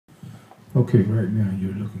Okay, right now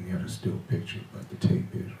you're looking at a still picture, but the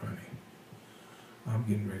tape is running. I'm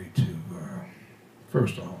getting ready to,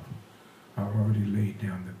 first off, I've already laid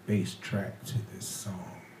down the bass track to this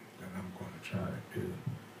song that I'm going to try to do,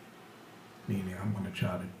 meaning I'm going to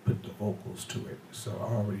try to put the vocals to it. So I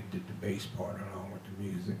already did the bass part along with the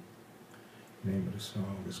music. The name of the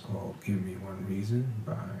song is called Give Me One Reason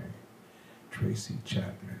by Tracy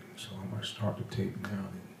Chapman. So I'm going to start the tape now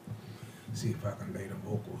and see if I can lay the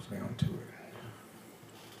vocals down to it.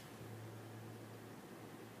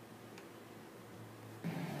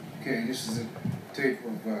 Okay, this is a tape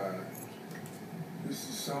of, this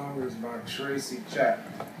song is by Tracy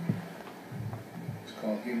Chapman. It's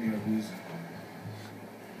called Give Me a Reason.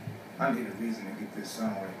 I need a reason to get this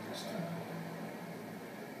song right this time.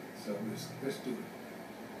 So let's do it.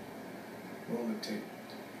 Roll the tape.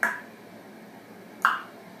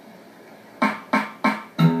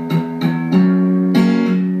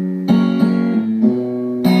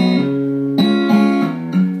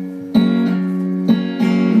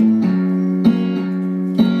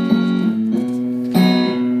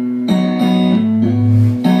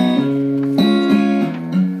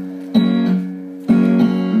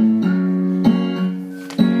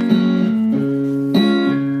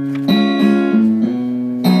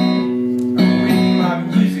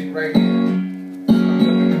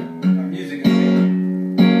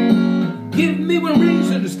 Give me one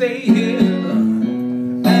reason to stay here,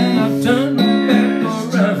 and I'll turn back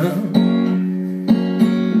around.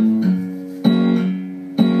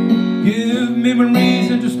 Give me one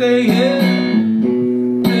reason to stay here,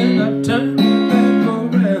 and I'll turn back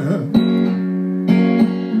around.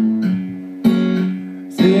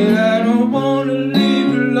 Said I don't wanna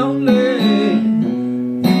leave you lonely.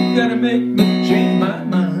 You gotta make me change my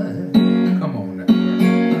mind. Come on now.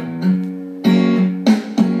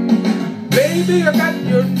 Baby, I got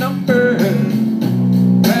your number,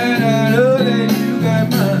 and I know that you got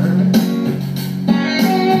mine.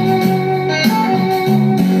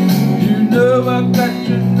 You know I got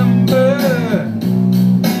your number,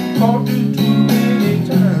 called you too many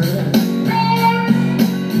times.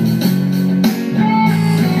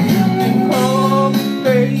 You can call me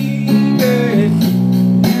baby, you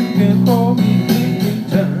can call me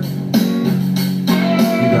anytime.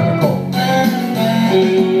 You gotta call.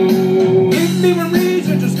 Give me one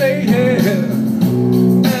reason to stay here,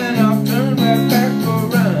 and I'll turn right back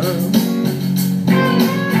around.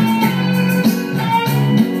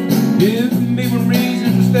 Give me one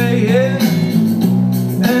reason to stay here,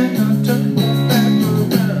 and I'll turn right back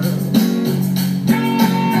around.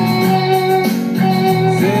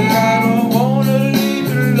 Say I don't wanna leave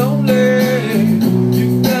you lonely. You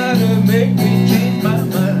gotta make me change my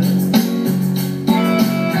mind.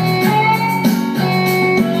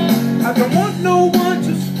 I don't want no one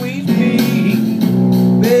to squeeze me.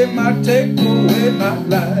 They might take away my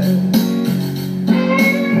life.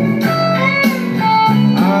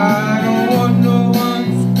 I don't want no one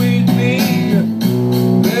to squeeze me.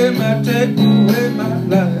 They might take away my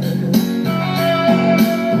life.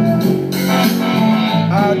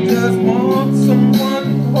 I just want someone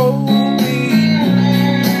to hold me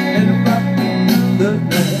and rock me through the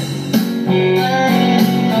night.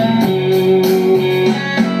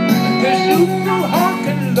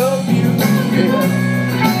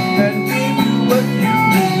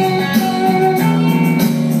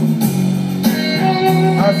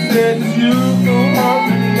 I said that you know I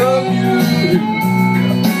can love you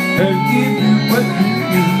and give you what you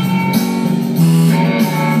need.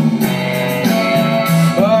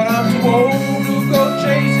 But I'm too old to go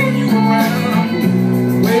chasing you around,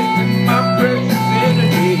 wasting my precious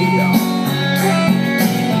energy.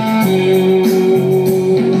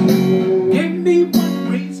 Give me one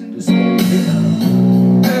reason to stay here,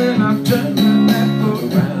 and I'll turn my back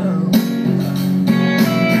around.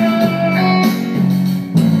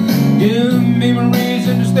 Give me one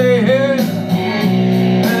reason to stay here,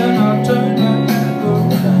 and I'll turn my back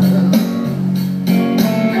around.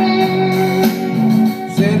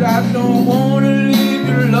 Said I don't wanna leave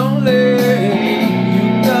you lonely. You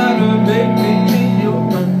gotta make me change your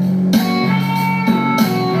mind.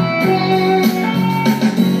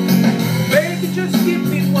 Baby, just give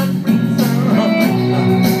me one reason.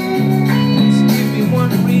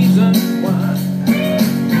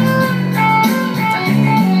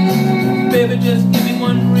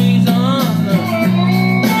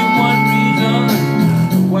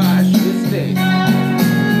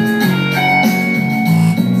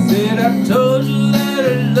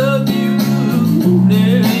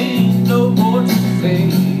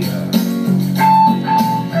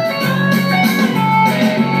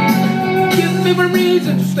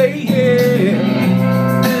 stay here,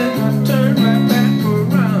 and I turned right back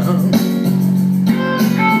around.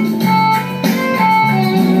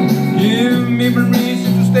 Give me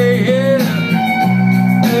permission to stay here,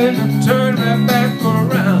 and I turned right back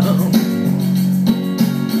around.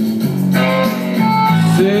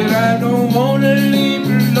 Said I don't wanna leave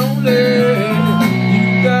you lonely,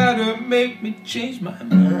 you gotta make me change my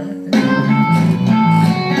mind.